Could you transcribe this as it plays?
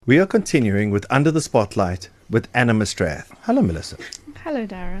We are continuing with Under the Spotlight with Anima-Strath. Hello, Melissa. Hello,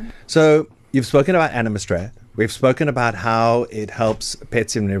 Darren. So, you've spoken about Anima-Strath. We've spoken about how it helps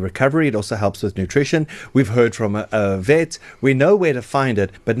pets in their recovery. It also helps with nutrition. We've heard from a vet. We know where to find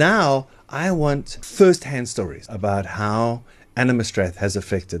it. But now, I want first-hand stories about how Anima-Strath has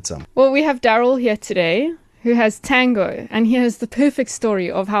affected some. Well, we have Daryl here today, who has Tango, and he has the perfect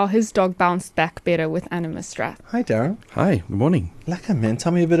story of how his dog bounced back better with Anima-Strath. Hi, Darren. Hi, good morning. Lekker, man.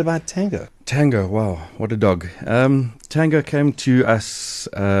 Tell me a bit about Tango. Tango, wow, what a dog. Tango came to us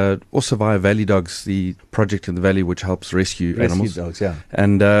also via Valley Dogs, the project in the Valley which helps rescue animals. Dogs, yeah.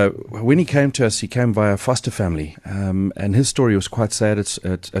 And when he came to us, he came via a foster family. And his story was quite sad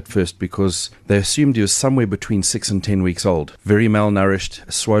at first because they assumed he was somewhere between 6 and 10 weeks old. Very malnourished,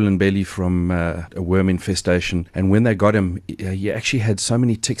 a swollen belly from a worm infestation. And when they got him, he actually had so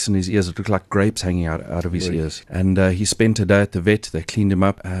many ticks in his ears, it looked like grapes hanging out of his ears. And he spent a day at the vet, they cleaned him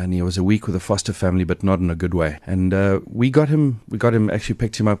up, and he was a week with a foster family, but not in a good way. And we actually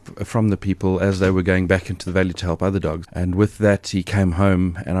picked him up from the people as they were going back into the valley to help other dogs. And with that, he came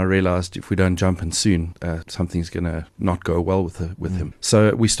home, and I realized if we don't jump in soon, something's going to not go well with him.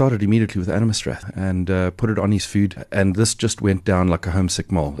 So we started immediately with Anima-Strath and put it on his food, and this just went down like a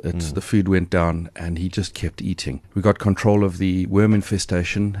homesick mole. The food went down, and he just kept eating. We got control of the worm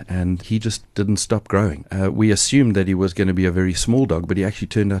infestation, and he just didn't stop growing. We assumed that he was going to be a very small dog, but he actually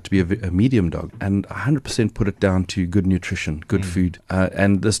turned out to be a medium dog, and 100% put it down to good nutrition, good food.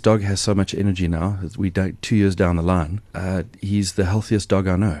 And this dog has so much energy now. 2 years down the line, he's the healthiest dog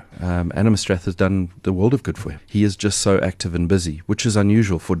I know. Anima-Strath has done the world of good for him. He is just so active and busy, which is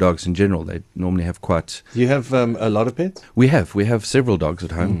unusual for dogs in general. They normally have quite... You have a lot of pets? We have several dogs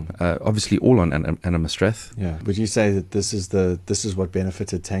at home, obviously all on Anima-Strath. Yeah. Would you say that this is what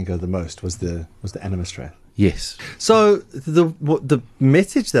benefited Tango the most, was the Anima-Strath? Yes. So the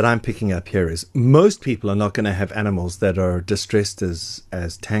message that I'm picking up here is most people are not going to have animals that are distressed as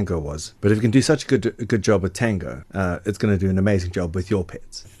Tango was. But if you can do such a good job with Tango, it's going to do an amazing job with your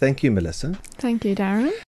pets. Thank you, Melissa. Thank you, Darren.